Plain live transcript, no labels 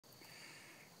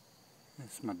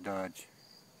This is my Dodge.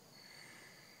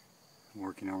 I'm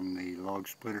working on the log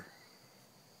splitter.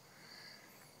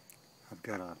 I've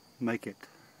got to make it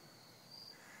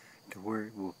to where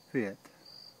it will fit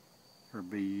or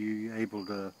be able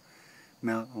to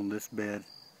mount on this bed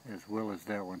as well as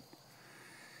that one.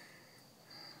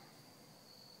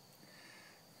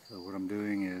 So what I'm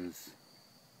doing is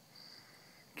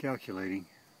calculating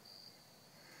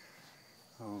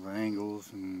all the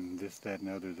angles and this, that, and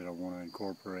other that I want to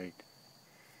incorporate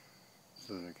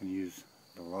so that I can use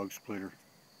the log splitter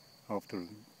off the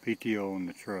PTO in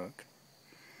the truck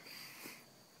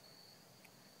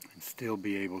and still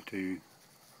be able to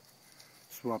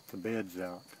swap the beds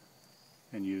out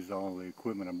and use all the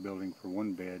equipment I'm building for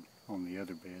one bed on the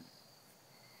other bed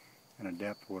and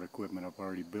adapt what equipment I've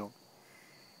already built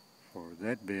for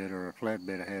that bed or a flat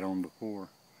bed I had on before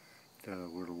to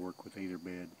where it'll work with either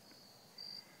bed.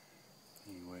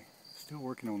 Anyway, still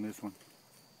working on this one.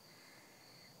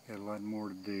 Got a lot more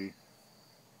to do.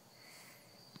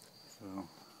 So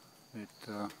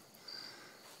that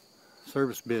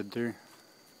service bed there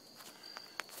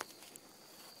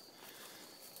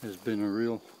has been a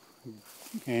real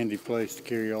handy place to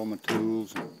carry all my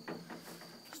tools and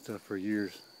stuff for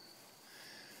years.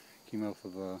 Came off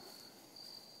of a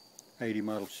 80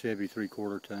 model Chevy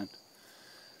 3/4 ton.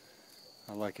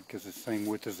 I like it because it's the same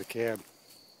width as the cab.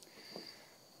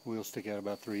 Wheels stick out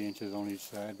about 3 inches on each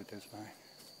side, but that's fine.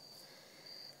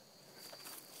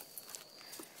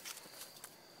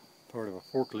 Part of a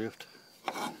forklift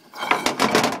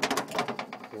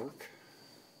fork.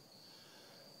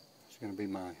 It's going to be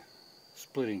my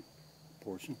splitting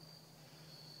portion.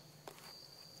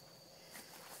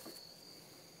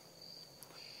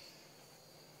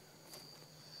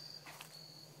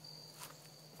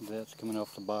 That's coming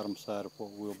off the bottom side of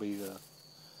what will be the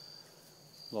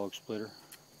log splitter.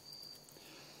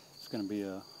 It's going to be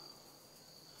a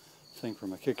thing for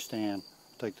my kickstand.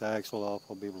 Take the axle off,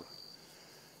 I'll be able to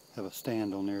have a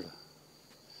stand on there to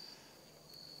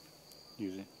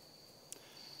use it.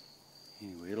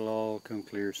 Anyway, it'll all come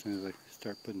clear as soon as I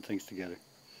start putting things together.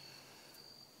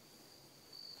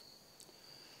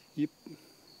 Yep,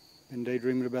 been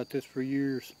daydreaming about this for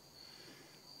years.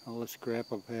 All the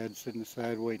scrap I've had sitting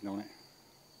aside waiting on it.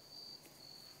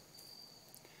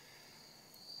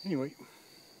 Anyway,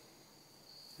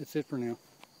 that's it for now.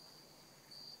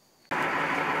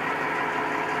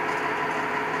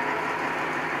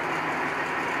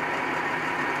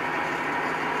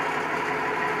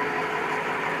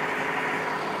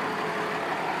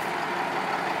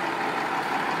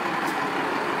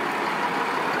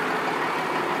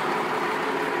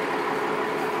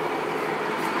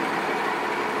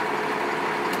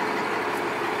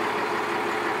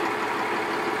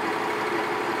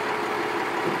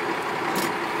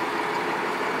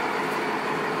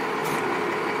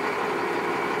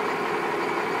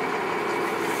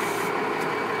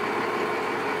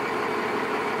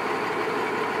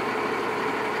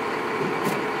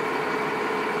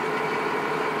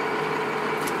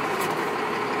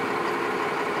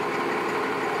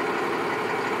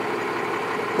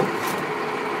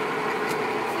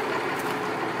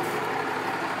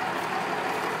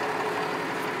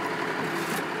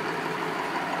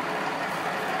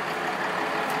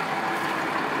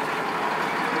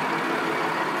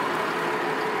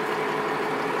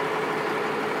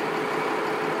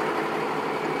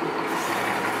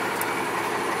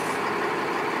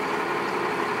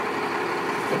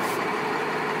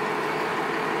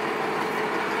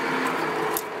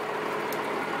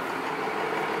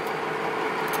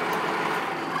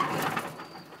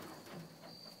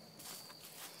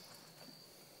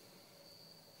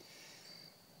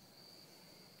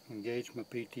 Engage my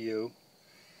PTO,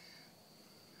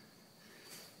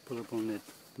 pull up on that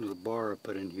little bar I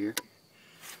put in here.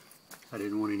 I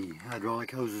didn't want any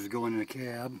hydraulic hoses going in the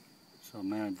cab, so I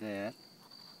mounted that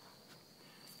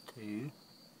too.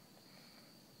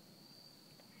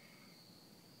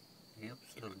 Yep,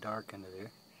 it's a little dark under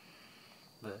there,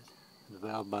 but the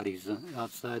valve body's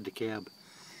outside the cab.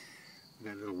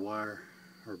 Got a little wire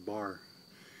or bar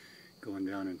going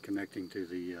down and connecting to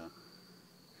the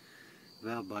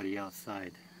valve body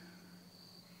outside.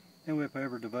 And if I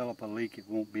ever develop a leak, it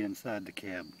won't be inside the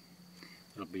cab.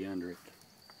 It'll be under it.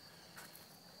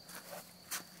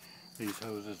 These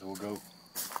hoses will go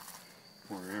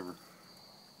wherever.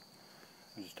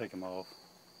 I just take them off,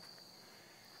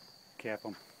 cap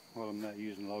them while I'm not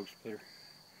using log splitter.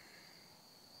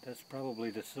 That's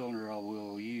probably the cylinder I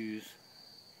will use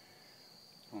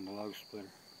on the log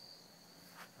splitter.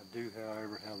 I do,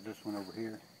 however, have this one over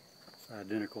here. It's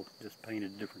identical, just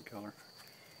painted different color.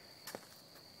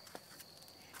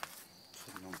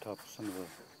 Sitting on top of some of the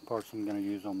parts I'm going to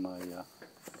use on my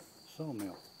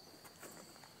sawmill.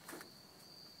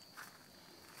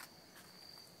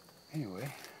 Anyway,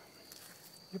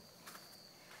 yep,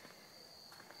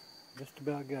 just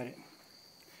about got it.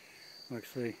 Like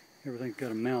I say, everything's got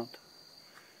a mount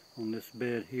on this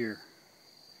bed here.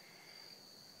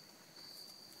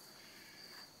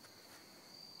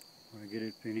 When I get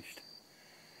it finished,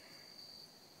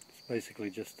 it's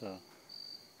basically just a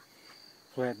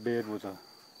flat bed with a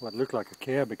what looked like a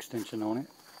cab extension on it.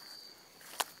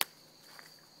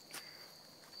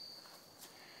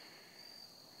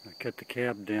 I cut the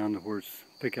cab down to where it's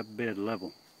pickup bed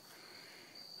level,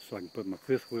 so I can put my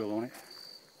fifth wheel on it.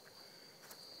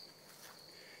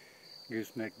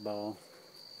 Gooseneck ball,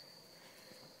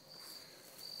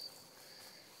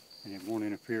 and it won't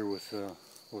interfere with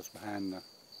what's behind the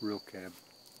real cab.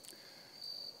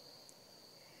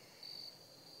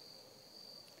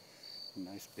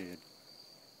 Nice bed.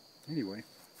 Anyway,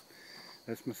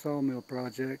 that's my sawmill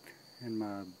project and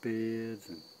my beds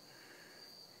and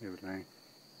everything.